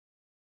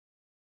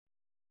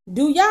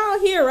Do y'all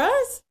hear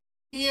us?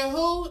 Hear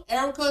who?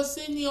 Erica,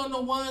 Sydney on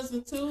the ones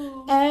and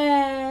twos.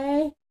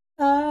 A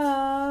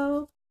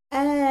O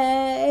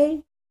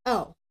A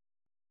O.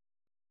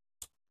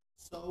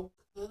 So,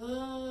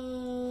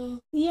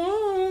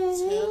 yes.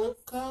 Tell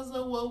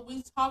Cuzos what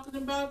we talking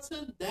about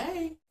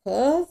today.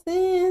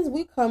 Cousins,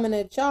 we coming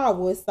at y'all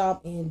with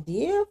something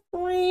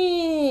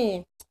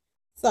different.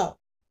 So,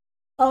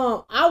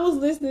 I was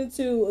listening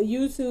to a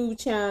YouTube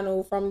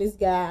channel from this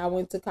guy I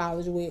went to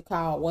college with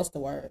called What's the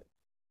Word?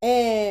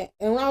 And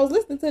when I was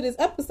listening to this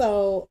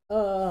episode,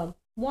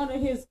 one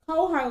of his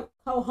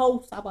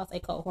co-hosts, I about to say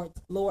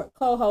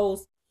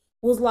co-host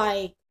was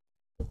like,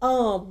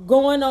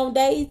 going on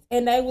dates,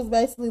 and they was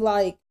basically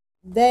like,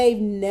 they've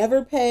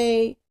never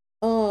paid,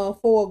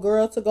 for a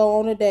girl to go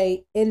on a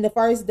date. In the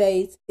first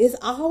dates, it's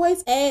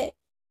always at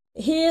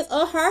his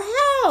or her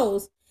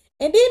house.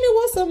 And then there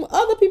was some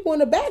other people in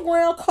the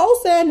background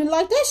co-signing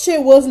like that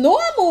shit was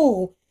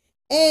normal.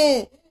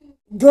 And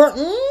girl,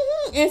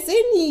 and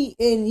Sydney,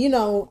 and you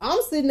know,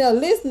 I'm sitting there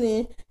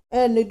listening,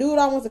 and the dude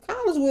I went to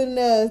college with,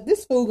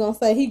 this fool gonna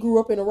say he grew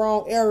up in the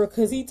wrong era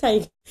because he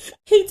take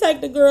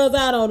the girls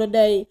out on a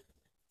date.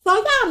 So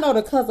y'all know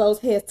the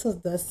Cuzos has to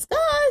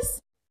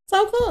discuss.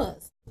 So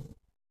cuz,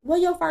 where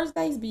your first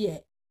dates be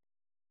at?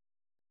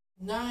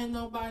 Not in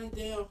nobody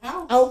damn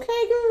house.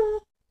 Okay,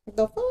 girl.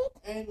 The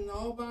fuck? Ain't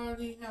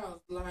nobody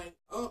house. Like,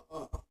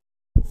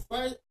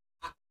 First,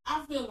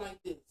 I feel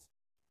like this.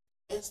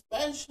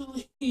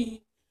 Especially,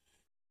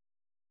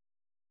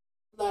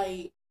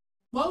 like,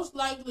 most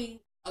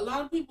likely, a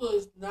lot of people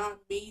is not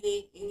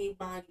meeting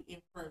anybody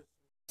in person.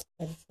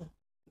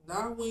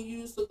 Not when you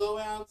used to go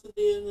out to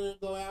dinner,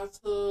 go out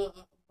to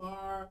a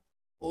bar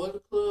or the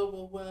club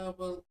or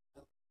whatever.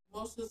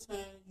 Most of the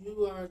time,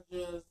 you are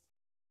just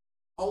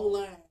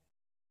online.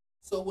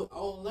 So with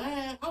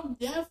online, I'm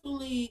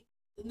definitely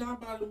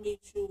not about to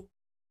meet you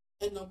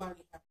at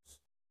nobody's house.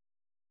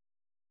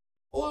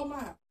 Or my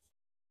house.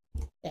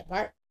 That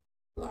part.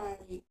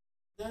 Like,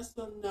 that's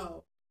a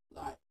no.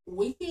 Like,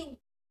 we can,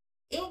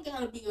 it don't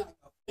gotta be like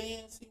a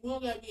fancy, we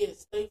don't gotta be at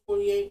State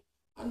 48.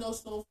 I know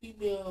some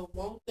female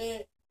want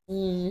that,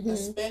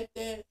 expect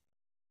that.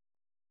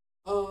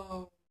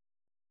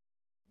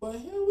 But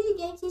here we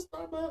go to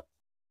Starbucks,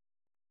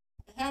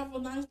 have a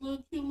nice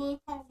little cute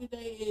little coffee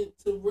day, and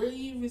to really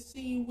even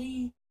see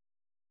we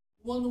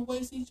want to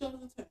waste each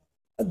other's time.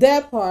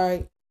 That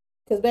part,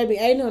 because baby,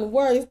 ain't nothing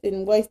worse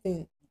than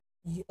wasting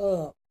you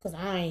up. Because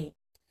I ain't.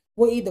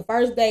 Well, either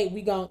first date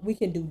we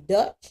can do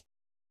Dutch,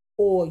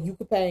 or you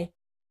could pay.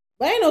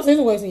 But ain't no sense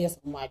in wasting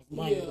somebody's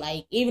money. Yeah.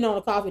 Like, even on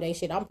a coffee day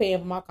shit, I'm paying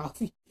for my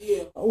coffee.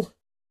 Yeah. Oh,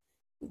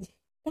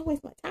 don't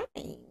waste my time.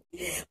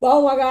 Yeah. But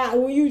oh my God,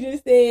 when you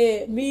just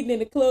said meeting in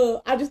the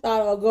club, I just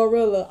thought of a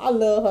gorilla. I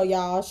love her,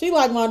 y'all. She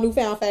like my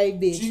newfound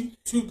fave bitch. G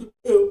to the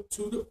L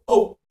to the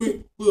O,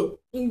 big love.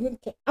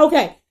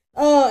 Okay.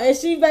 And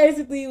she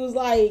basically was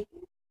like,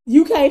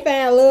 you can't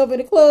find love in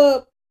the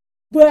club.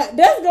 But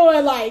that's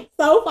going like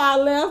so far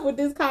left with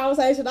this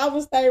conversation. I'm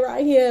gonna stay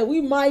right here.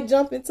 We might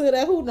jump into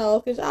that. Who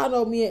knows? Because y'all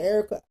know me and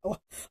Erica.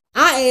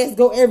 I ass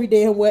go every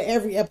damn well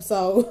every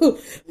episode.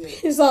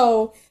 Yeah.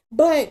 So,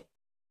 but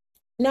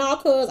no,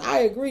 cause I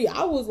agree.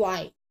 I was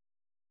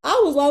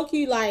low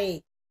key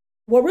like,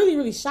 what really,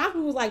 really shocked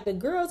me was like the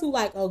girls who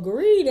like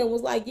agreed and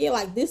was like, yeah,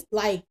 like this,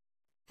 like,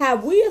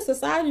 have we as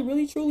society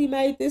really truly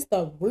made this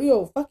the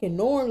real fucking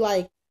norm?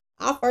 Like,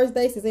 our first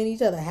dates is in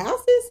each other's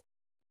houses?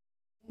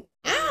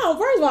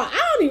 First of all,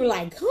 I don't even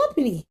like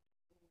company.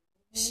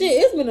 Shit,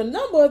 it's been a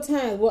number of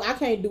times. Well, I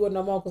can't do it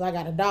no more because I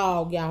got a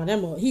dog,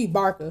 y'all. He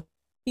barker.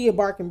 He a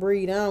barking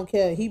breed. I don't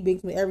care. He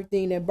beats me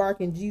everything that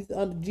barking Jesus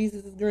under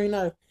Jesus' green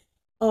earth.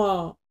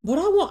 But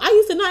I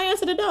used to not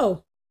answer the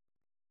door.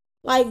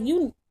 Like,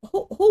 you,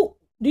 who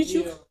did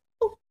you?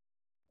 Yeah.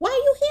 Why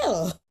you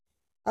here?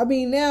 I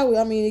mean, now,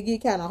 it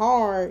get kind of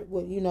hard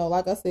with,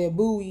 like I said,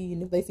 buoy,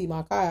 and if they see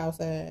my car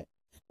outside.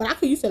 But I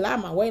could used to lie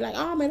my way, like,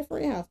 I'm at a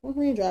friend's house. My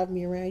friend driving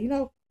me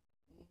around,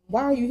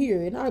 why are you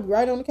here? And I'll be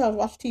right on the couch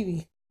watch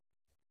TV.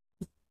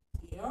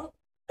 Yep.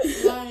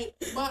 Like,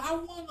 but I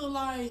wonder,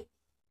 like,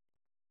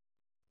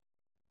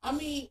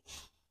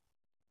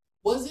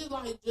 was it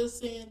like just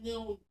saying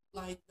them,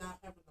 like, not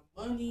having the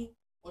money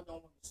or don't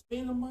want to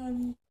spend the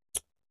money?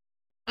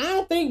 I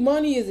don't think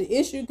money is an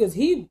issue because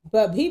he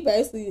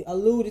basically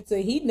alluded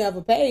to he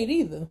never paid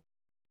either.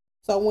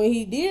 So when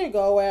he did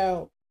go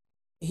out,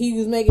 he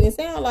was making it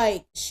sound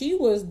like she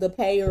was the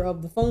payer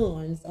of the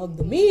funds of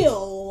the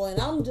meal,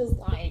 and I'm just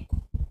like,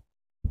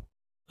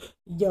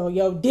 yo,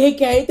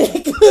 dick ain't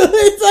that good.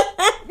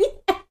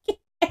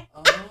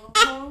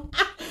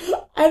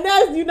 And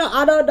that's,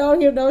 I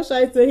don't give no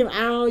shade to him.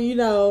 I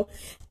don't,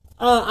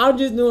 I'm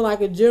just doing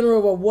like a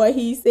general of what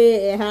he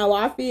said and how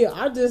I feel.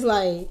 I'm just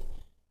like,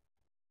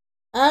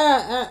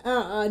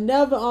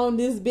 never on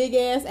this big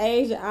ass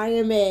age that I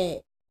am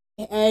at,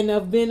 and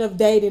I've been of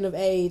dating of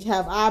age,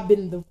 have I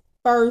been the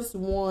first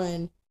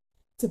one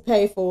to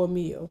pay for a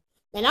meal.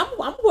 And I'm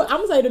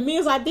gonna say the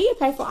meals I did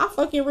pay for, I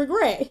fucking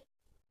regret.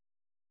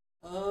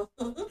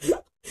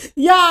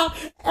 Y'all,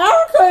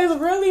 Erica is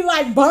really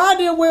like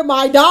bonding with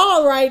my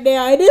dog right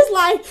now. And it's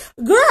like,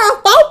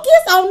 girl,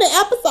 focus on the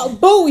episode.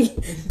 Bowie,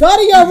 go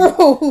to your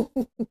room.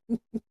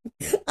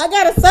 I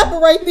gotta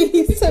separate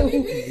these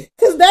two.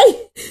 Cause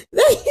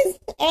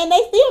and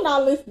they still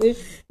not listening.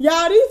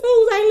 Y'all, these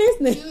fools ain't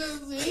listening.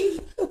 He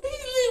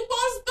leave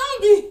my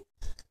stomach.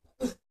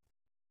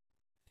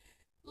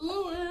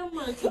 Lord have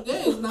mercy.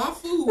 That is not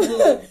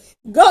food.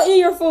 Go eat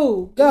your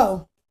food.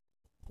 Go.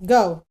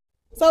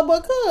 So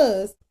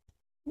because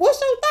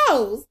what's your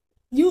thoughts?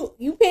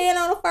 You paying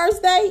on a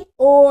first date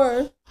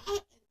or I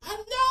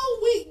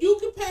know you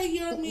can pay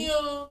your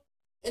meal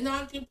and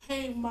I can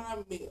pay my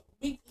meal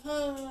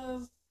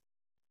because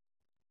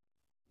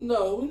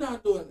no, we're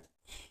not doing that.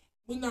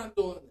 We're not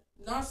doing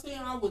that. Not saying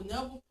I would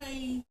never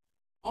pay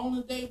on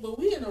a date, but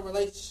we're in a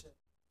relationship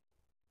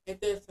at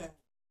that time.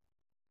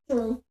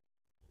 True.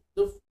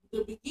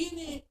 The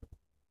beginning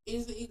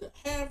is either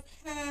half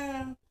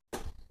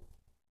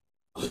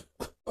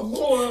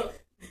or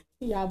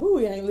yeah,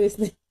 Bowie ain't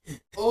listening.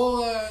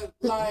 Or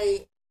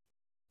like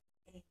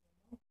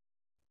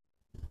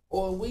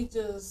or we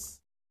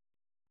just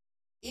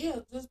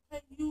just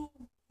pay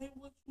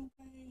what you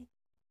pay.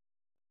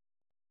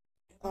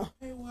 And I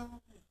pay what I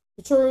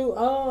pay. True.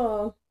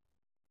 I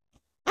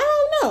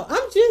don't know. I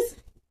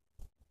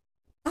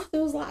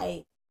feels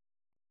like,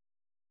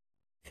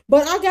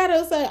 but I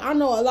gotta say, I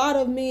know a lot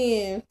of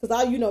men,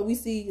 because we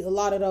see a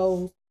lot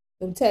of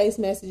them text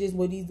messages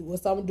where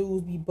some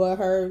dudes be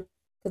butthurt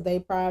because they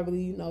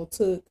probably,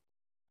 took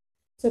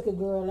a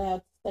girl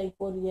out to stay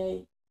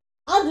 48.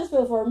 I just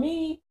feel for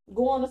me,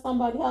 going to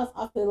somebody's house,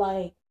 I feel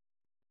like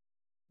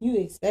you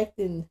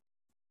expecting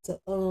to,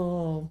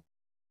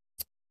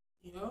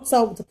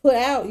 so to put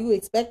out, you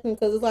expecting,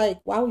 because it's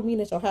like, why we meet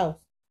at your house?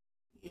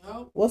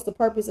 What's the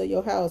purpose of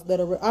your house?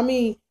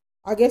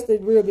 I guess the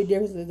real big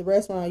difference is the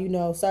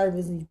restaurant,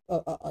 serving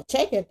a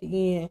check at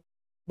the end.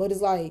 But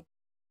it's like,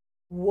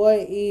 what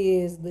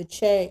is the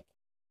check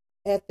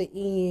at the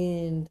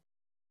end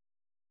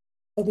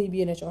of me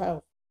being at your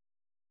house?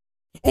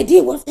 And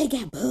then what if they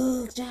got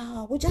bugs,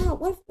 y'all? What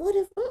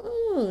if,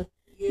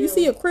 you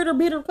see a critter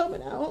bitter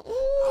coming out?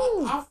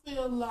 I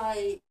feel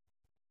like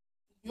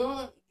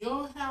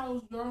your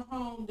house, your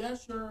home,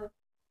 that's your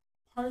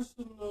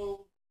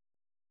personal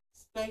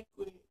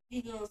sacred,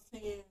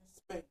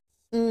 space.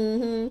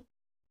 Mm-hmm.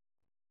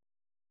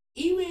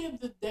 Even if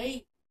the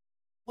date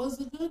was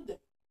a good date,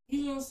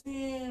 you know what I'm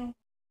saying?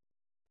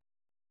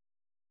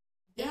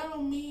 That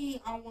don't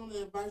mean I want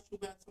to invite you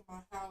back to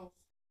my house.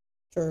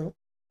 True.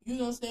 You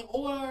know what I'm saying?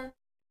 Or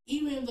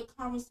even the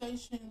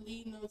conversation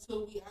leading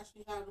until we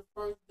actually have the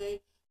first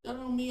date, that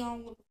don't mean I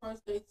don't want the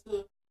first date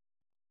to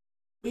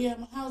be at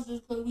my house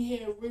just because we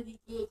had a really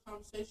good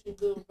conversation,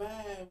 good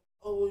vibe.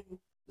 Or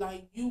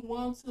like you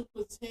want to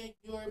protect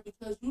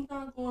because you're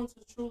not going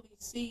to truly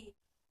see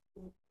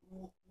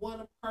what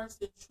a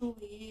person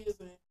truly is,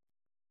 and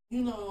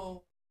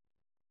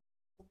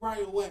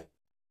right away.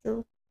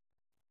 True.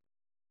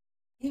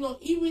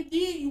 Even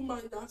then you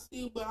might not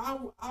see it, but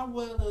I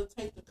rather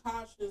take the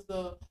cautions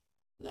of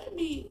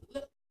hey,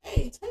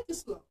 take it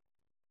slow.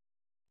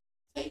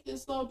 Take it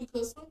slow,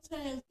 because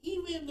sometimes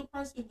even if the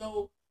person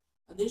don't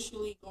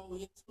initially go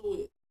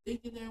into it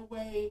thinking that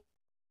way,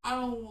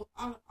 I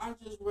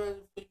just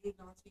rather for you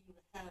not to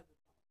even have it.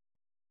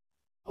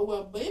 Oh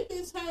well, but it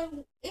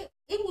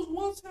was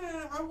one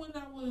time I went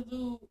out with a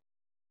dude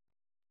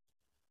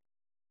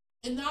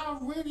and I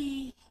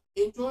really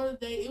enjoyed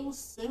the day. It was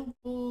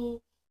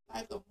simple,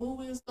 like a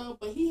movie and stuff,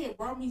 but he had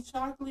brought me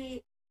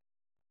chocolate,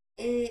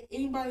 and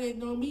anybody that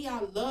know me, I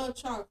love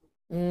chocolate.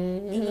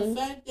 Mm-hmm. And the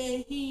fact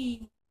that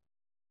he,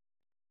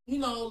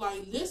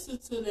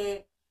 listened to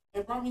that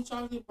and brought me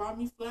chocolate, brought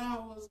me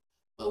flowers,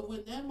 but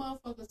when that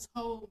motherfucker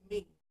told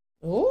me,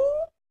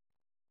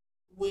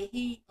 when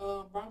he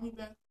brought me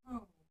back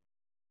home,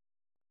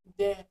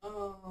 that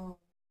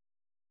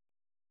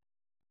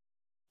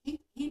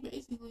he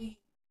basically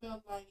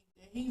felt like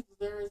that he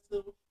deserved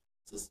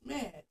to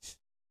smash.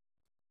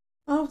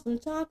 Oh, some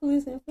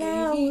chocolates and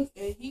flowers.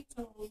 And he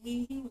told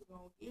me he was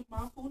gonna get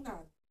my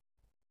punani.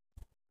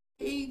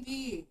 He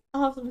did.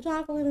 Oh, some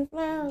chocolate and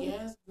flowers.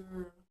 Yes,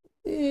 girl.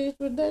 Bitch,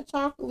 with that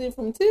chocolate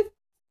from Tiff?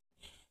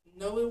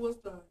 No, it was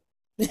not.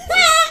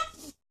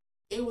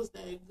 It was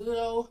that good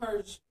old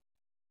Hershey.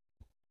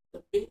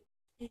 The big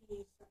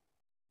penny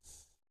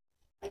size.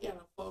 I got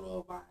a photo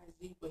of our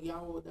IG, but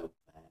y'all will never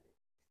find it.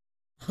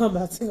 I'm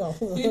about to go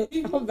look.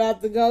 I'm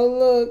about to go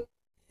look.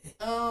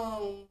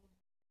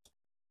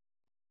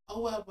 Oh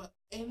well, but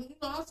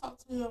I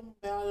talked to him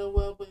about it.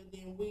 Well, but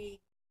then we,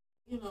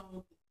 did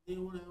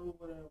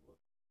whatever.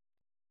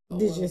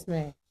 Did you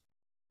smash?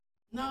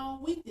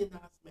 No, we did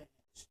not smash.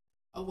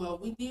 Oh well,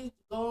 we did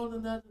go on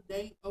another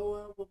date or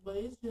whatever, but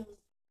it's just.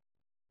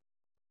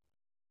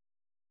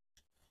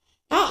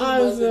 I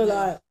honestly feel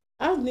like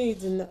I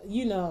need to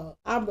know.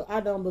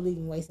 I don't believe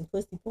in wasting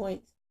pussy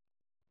points.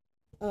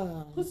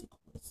 Pussy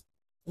points.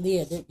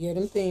 Yeah,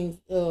 them things.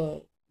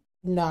 No,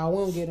 I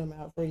won't get them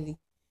out freely.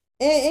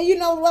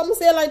 And I'm gonna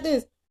say it like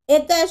this: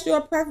 If that's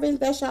your preference,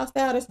 that's your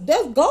style,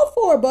 that's go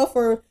for it.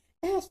 But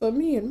as for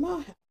me and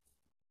my house,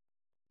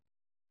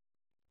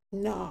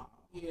 nah.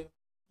 Yeah.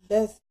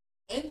 That's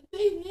and the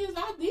thing is,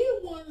 I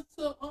did want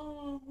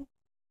to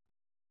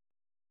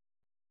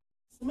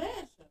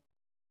smash her.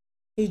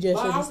 He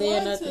just shouldn't say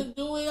nothing. I wanted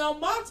to do it on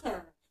my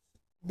turn.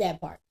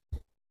 That part.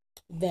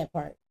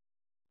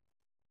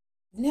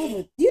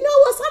 Never. You know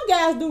what? Some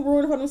guys do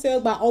ruin for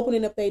themselves by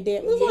opening up their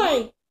damn. It's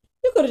like,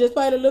 you could have just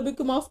played a little bit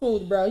more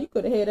smooth, bro. You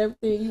could have had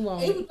everything you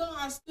wanted. Even though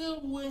I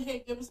still wouldn't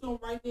have given some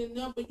right there and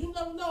there, but you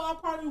never know, I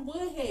probably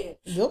would have.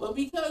 Yep. But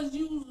because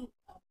you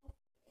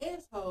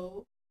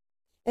asshole.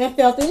 And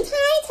felt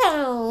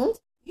entitled.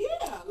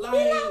 Yeah,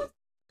 like,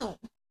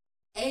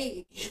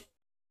 hey.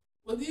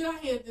 But then I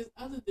had this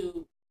other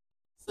dude.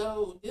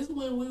 So this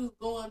when we was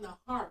going to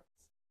Hearts.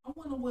 I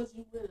wonder was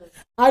you with us?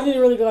 I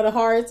didn't really go to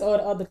Hearts or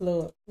the other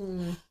club.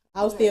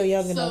 I was still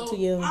young enough, too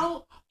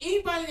young.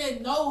 Anybody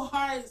that know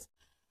Hearts,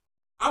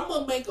 I'm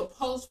gonna make a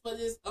post for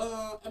this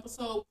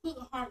episode. Put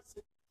Hearts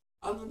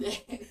under that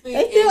thing.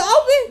 They still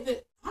open?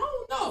 I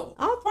don't know.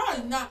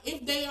 Probably not.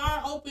 If they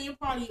are open,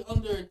 probably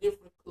under a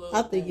different club.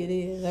 I think it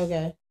is.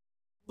 Okay.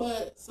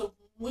 But so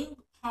we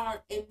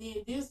Heart, and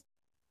then this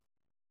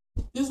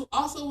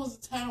also was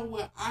a time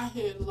where I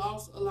had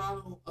lost a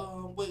lot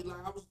of weight.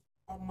 Like I was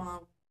on my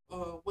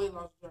weight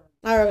loss journey.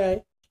 All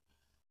right.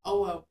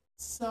 Oh well.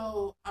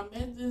 So I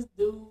met this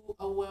dude.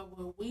 Oh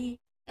well, we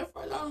at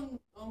first I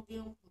don't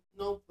give him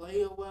no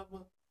play or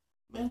whatever.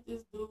 Met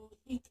this dude.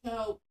 He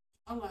kept.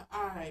 I'm like,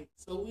 all right.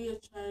 So we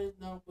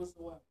exchanged numbers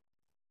or whatever,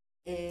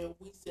 and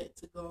we set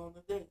to go on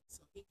a date.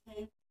 So he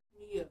came to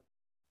me up.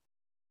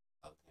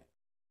 Okay.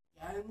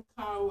 Got in the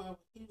car or whatever.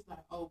 He was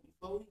like, oh,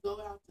 before we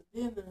go out to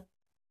dinner,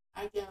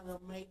 I gotta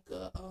make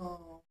a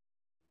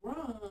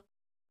run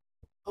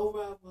or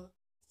whatever.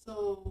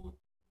 So,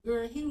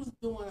 girl, he was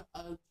doing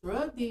a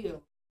drug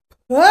deal.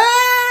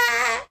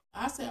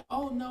 I said,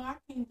 oh, no, I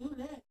can't do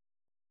that.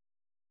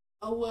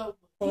 Oh, well.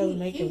 I was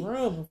making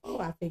room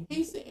before I think.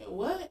 He said,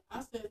 what? I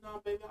said, no,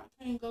 baby,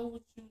 I can't go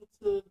with you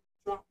to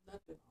drop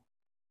nothing off.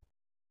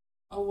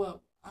 Oh,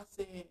 well. I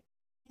said,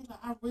 he's like,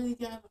 I really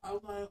got, I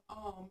was like,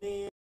 oh,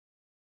 man.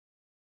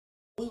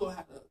 We're going to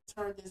have to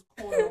turn this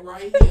corner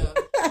right here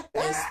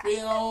and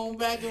spin on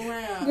back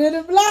around. Good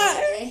and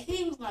blind. And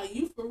he was like,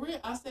 you for real?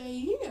 I said,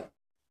 yeah.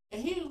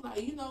 And he was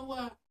like, you know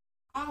what?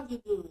 All I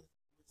can do is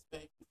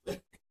respect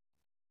you.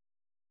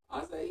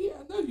 I said, yeah,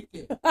 I know you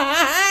can.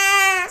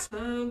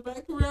 Turn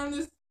back around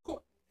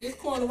this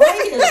corner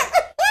right here.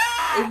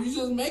 If you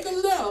just make a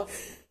left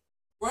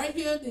right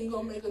here, then you're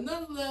going to make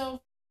another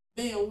left.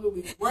 Then we'll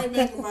be right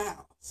back in my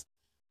house.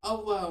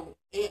 Oh, well.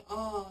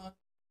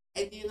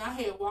 And then I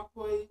had walked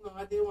away,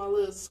 I did my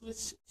little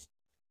switch.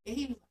 And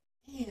he was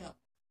like, damn.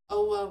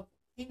 Oh, well,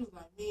 he was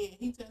like, man,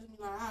 he tells me,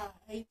 like, I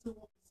hate to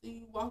see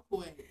you walk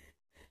away.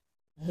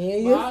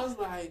 Yeah, but I was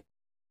like,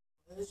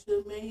 I should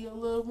have made a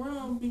little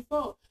run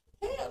before.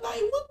 Hell,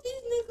 like, what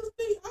these niggas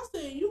think? I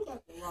said, you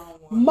got the wrong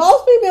one.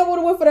 Most people would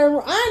have went for that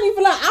run. I ain't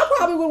even like, I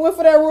probably would have went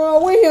for that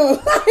run with him.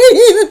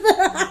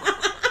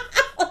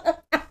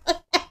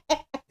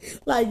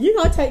 Like, you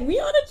gonna take me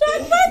on a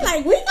church bus?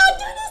 Like, we gonna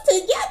do this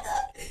together?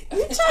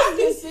 You I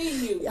can see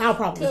you. I'll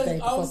probably say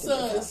on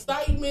some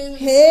excitement.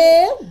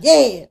 Hell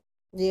yeah.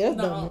 Yeah.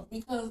 No,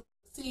 because,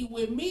 see,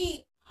 with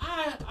me,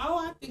 all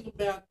I think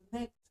about the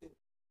next two.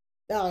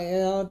 Oh,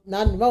 yeah,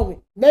 not in the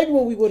moment. Maybe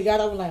when we would have got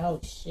over, like, oh,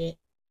 shit.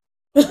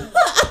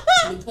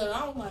 Because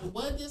I'm like,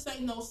 what? This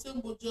ain't no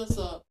symbol, just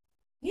a,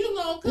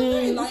 because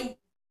they like,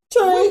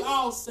 True. we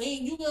all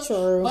sing,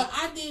 True. But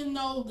I didn't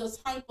know the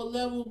type of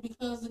level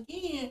because,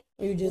 again,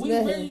 we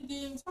really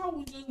didn't talk.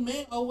 We just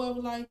met or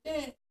whatever like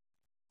that.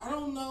 I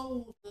don't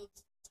know the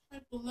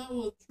type of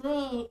level of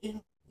drug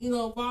and,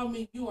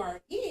 involvement you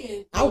are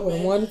in. I would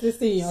have wanted to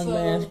see, young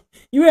man.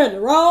 You had the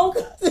wrong.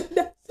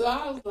 So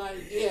I was like,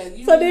 yeah.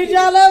 So did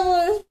y'all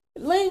ever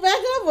link back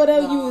up or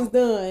that you was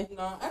done?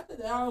 No, after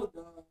that I was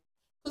done.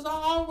 Because I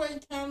already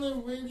kind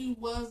of really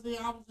wasn't.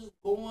 I was just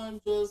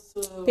going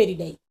pity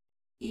date.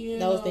 Yeah.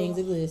 Those things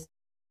exist.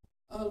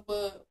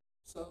 But,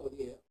 so,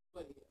 yeah.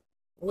 But, yeah.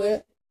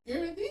 What?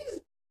 Girl,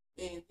 these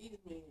men.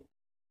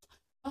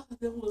 Oh,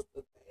 that was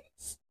the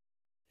things.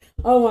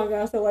 Oh, my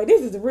God. So, like,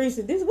 this is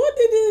recent. What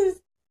did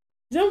this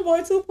Jim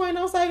Boy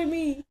 2.0 say to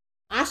me?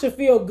 I should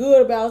feel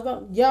good about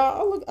something.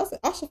 Y'all, I said,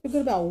 I should feel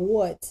good about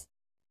what?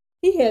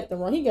 He got the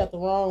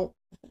wrong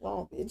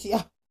bitch,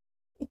 y'all.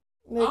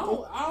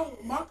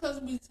 My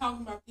cousin be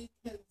talking about these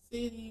Kansas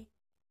City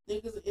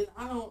niggas, and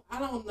I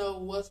don't know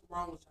what's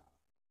wrong with y'all.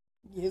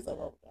 Yes, I'm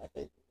wrong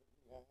with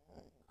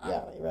y'all.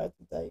 Y'all ain't right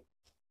to take.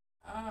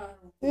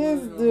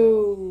 This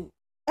dude.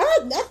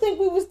 I think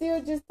we were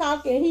still just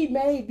talking. He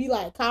may be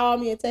like, call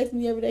me and text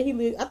me every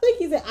day. I think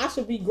he said I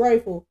should be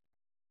grateful.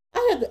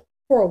 I had to,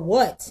 for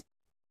what?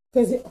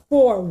 Because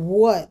for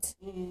what?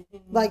 Mm-hmm.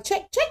 Like,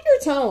 check your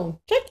tone.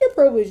 Check your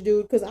privilege,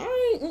 dude. Because I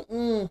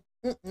ain't,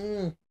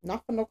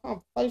 not for no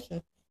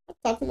conversation. I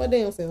talk to my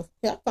damn self.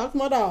 I talk to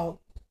my dog.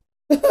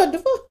 What the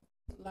fuck?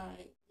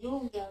 Like, you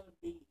don't gotta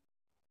be.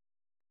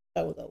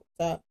 That was over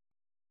top.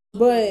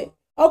 But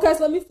Okay,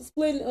 so let me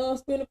spin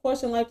the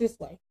question like this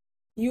way.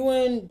 You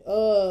and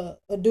a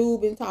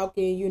dude been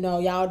talking,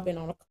 y'all been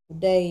on a couple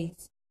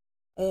days,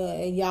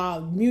 and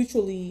y'all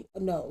mutually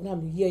no,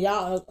 no, yeah,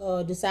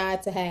 y'all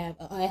decide to have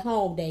a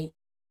home date.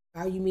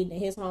 Are you meeting at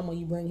his home or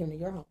you bring him to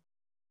your home?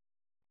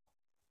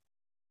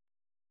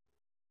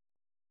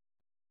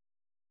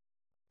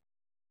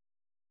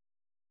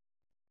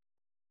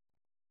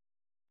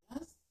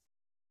 That's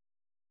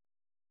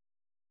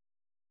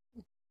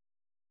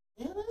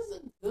yeah, that's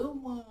a good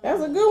one.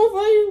 That's a good one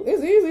for you.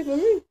 It's easy for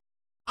me.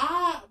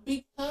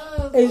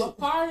 Because a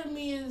part of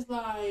me is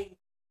like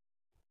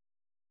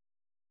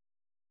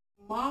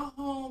my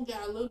home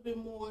got a little bit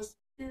more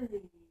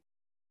security.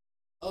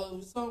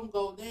 If something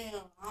go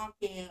down, I'm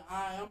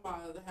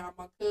about to have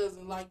my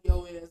cousin lock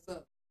your ass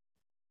up.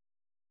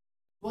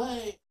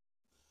 But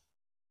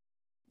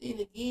then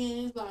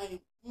again, it's like,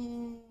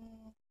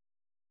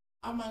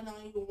 I might not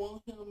even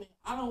want him, and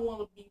I don't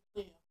want to be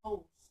playing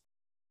host.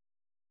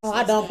 Oh,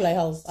 I don't play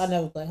host. I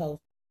never play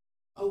host.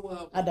 Oh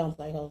well, I don't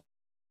play host.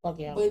 Fuck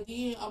yeah. But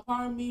then a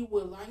part of me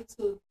would like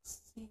to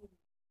see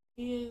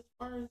his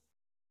first.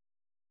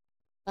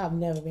 I've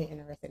never been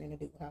interested in a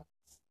dude house.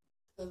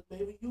 Because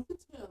maybe you could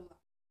tell.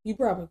 You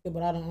probably could,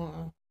 but I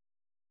don't.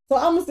 So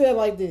I'm gonna say it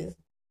like this.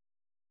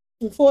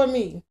 For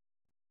me,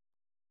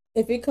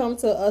 if it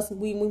comes to us,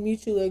 we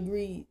mutually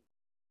agree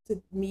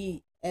to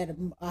meet at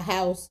a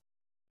house.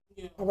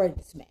 Yeah. I'm ready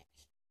to smash,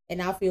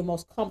 and I feel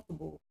most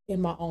comfortable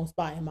in my own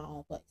spot, in my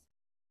own place.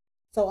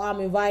 So I'm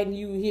inviting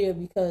you here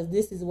because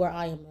this is where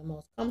I am the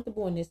most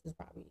comfortable, and this is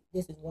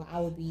where I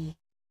would be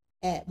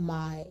at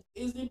my.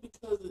 Is it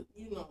because of,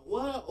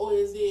 what, or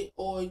is it,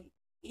 or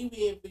even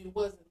if it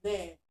wasn't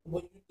that,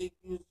 what you think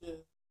you was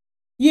just?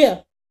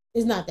 Yeah,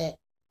 it's not that.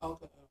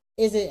 Okay.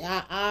 Is it?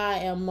 I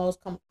am most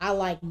I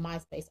like my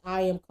space.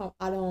 I am.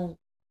 I don't.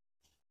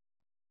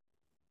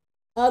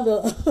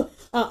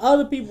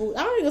 Other people.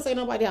 I don't even say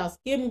nobody else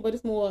scared me, but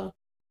it's more.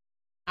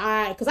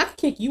 Because I could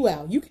kick you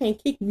out. You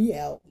can't kick me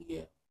out.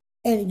 Yeah.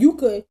 And you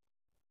could.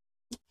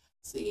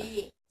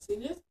 See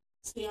this.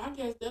 See, I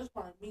guess that's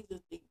part of me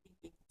just thinking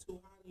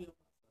too highly of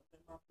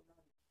myself and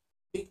my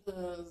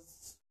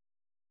because.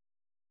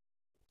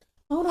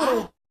 Hold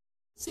on.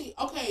 See,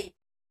 okay.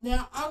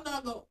 Now I'm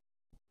not gonna.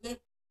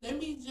 Let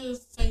me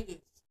just say this.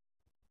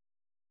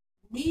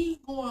 Me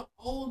going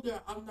older,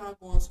 I'm not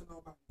going to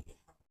nobody's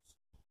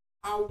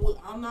house.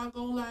 I'm not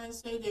gonna lie and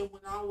say that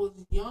when I was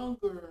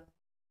younger,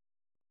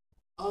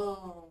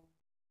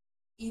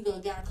 either a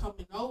guy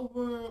coming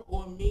over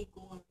or me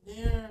going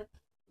there,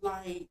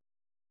 like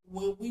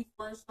when we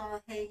first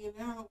started hanging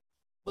out.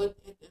 But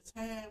at the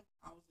time,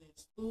 I was in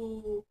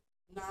school,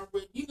 not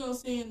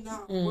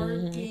not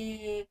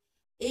working.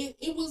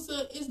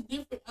 It's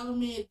different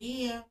element.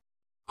 Then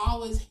I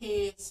always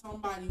had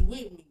somebody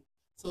with me.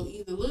 So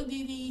either Lil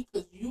Didi,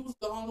 because you was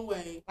gone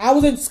away. I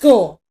was in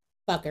school,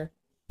 fucker.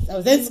 I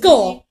was in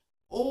school.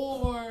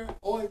 Or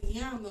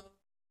Deanna,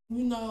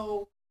 and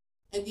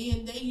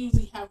then they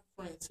usually have a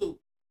friend too.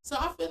 So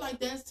I feel like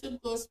that's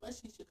typical,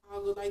 especially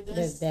Chicago. Like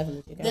that's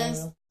definitely Chicago.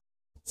 That's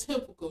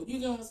typical. You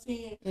know what I'm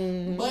saying?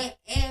 Mm-hmm. But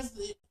as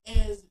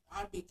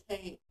I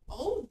became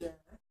older,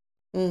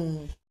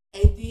 and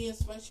then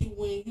especially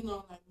when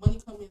like money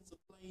come into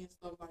play and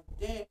stuff like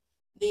that,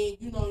 then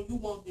you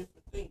want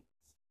different things.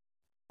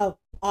 I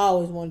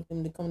always wanted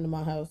them to come to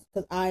my house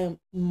because I am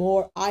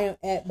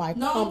at my.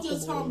 No, I'm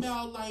just talking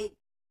about like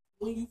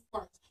when you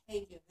first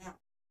hanging out.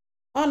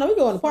 Oh no, we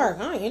go in the park.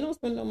 I ain't no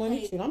spend no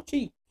money. Shit, I'm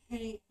cheap.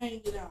 Hanging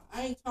out.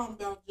 I ain't talking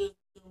about just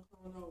them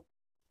coming over.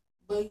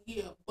 But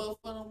yeah, but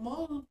for the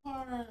most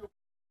part,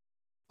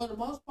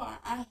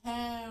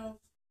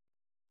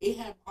 it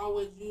have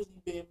always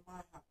usually been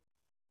my house.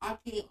 I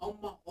can on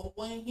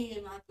one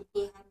hand I could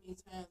put how many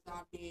times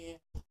I've been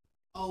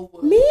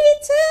over. Me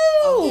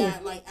too. Yeah,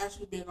 like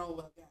actually been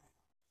over a guy.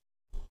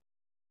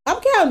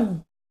 I'm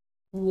counting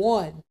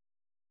one.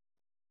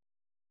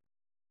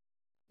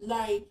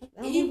 Like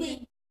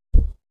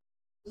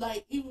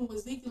even with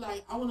Zeke,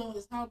 like I went on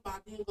his house, but I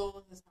didn't go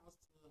on his house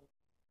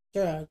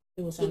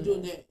to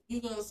do that.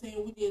 You know what I'm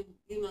saying? We didn't,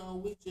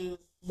 we just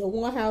the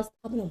one house.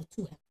 I've been over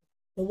two houses.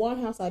 The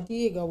one house I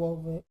did go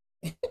over.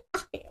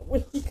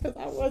 Because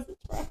I wasn't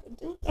trying to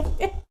do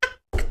that.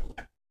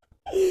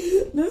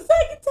 The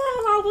second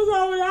time I was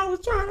over there, I was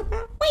trying to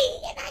find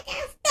weed and I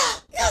got stuck.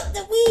 Because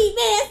the weed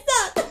man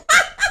stuck.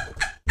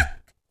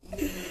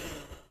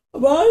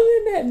 But other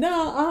than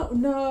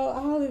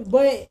that,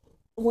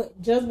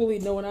 but just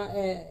believe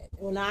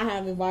when I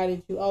have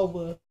invited you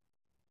over,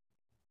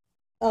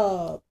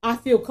 I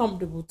feel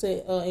comfortable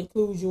to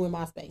include you in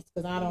my space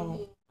because I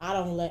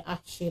don't let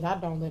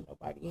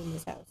nobody in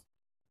this house.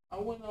 I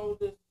went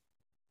over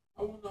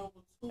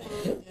two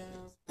other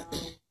guys'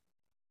 house,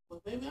 but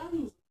maybe I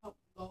used to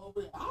go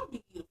over there. I'll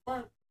be the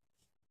first.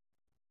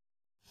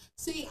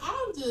 See,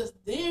 I'm just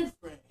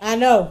different. I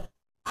know.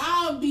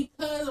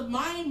 Because of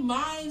my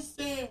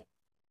mindset.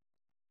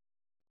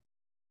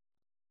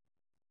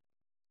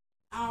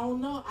 I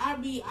don't know. I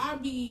be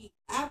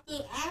after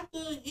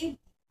it.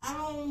 I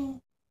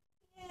don't.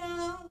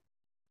 Yeah.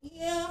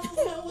 Yeah,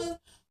 that was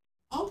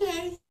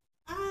okay.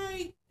 All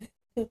right.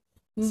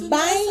 So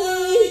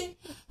Bye.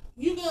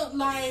 You gonna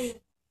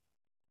like?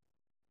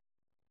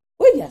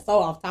 We got so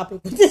off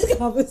topic with this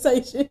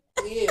conversation.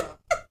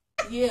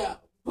 Yeah.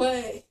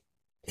 But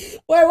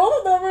wait, what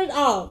was the first?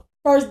 Oh,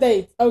 first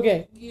dates.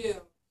 Okay. Yeah,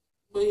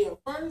 but yeah,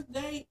 first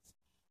dates.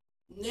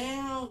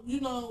 Now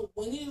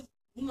when it's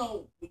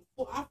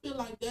before I feel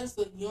like that's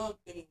a young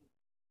thing.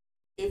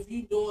 If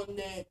you doing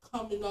that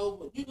coming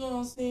over, you know what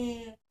I'm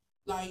saying?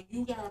 Like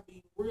you gotta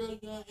be real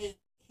young, and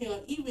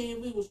hell, even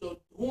if it was your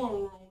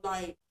dorm room,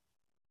 like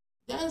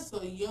that's a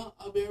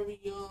very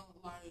young,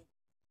 like.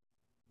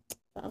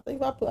 I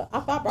think I thought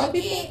But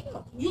people.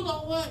 then you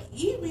know what?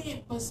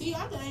 But see,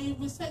 I can't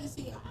even say.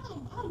 See,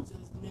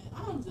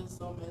 I'm just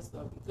so messed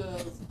up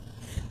because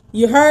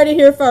you heard it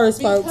here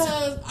first, folks.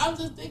 Because I'm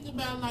just thinking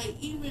about like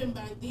even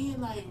back then,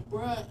 like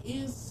bruh,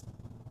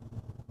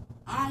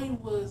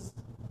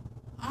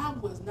 I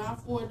was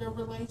not for the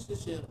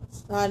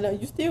relationships. I know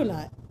you still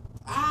not.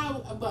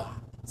 But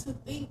to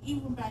think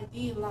even back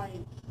then, like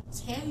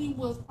Teddy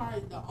was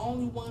probably the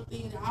only one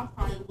thing that I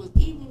probably was.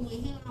 Even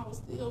with him, I was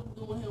still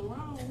doing him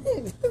wrong.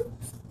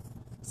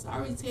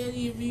 Sorry,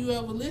 Teddy, if you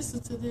ever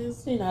listen to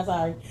this. She's not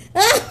sorry.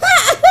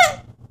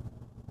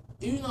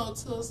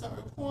 To a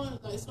certain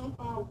point, like some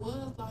part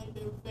was like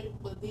very fake,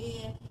 but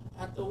then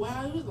after a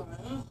while, he was like,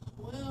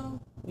 well,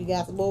 we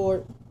got some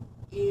bored.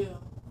 Yeah.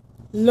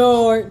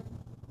 Lord,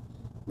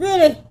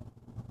 really?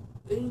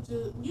 It was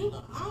just,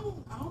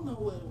 I don't know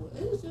what it was.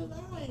 It was just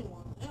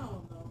I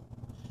don't know.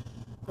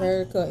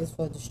 Erica is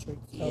for the streets.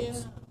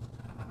 Yeah.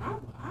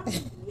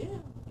 Yeah.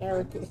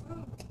 Erica.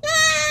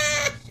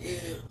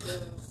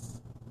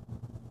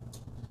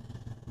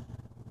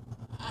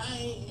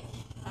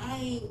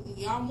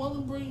 Y'all want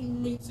to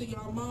bring me to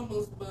y'all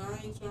mamas, but I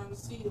ain't trying to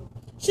see them.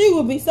 She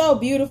would be so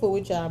beautiful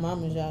with y'all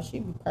mamas, y'all.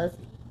 She'd be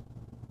perfect.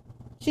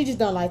 She just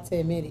don't like to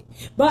admit it.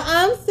 But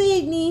I'm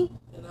Sydney.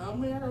 And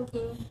I'm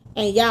Erica.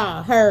 And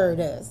y'all heard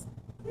us.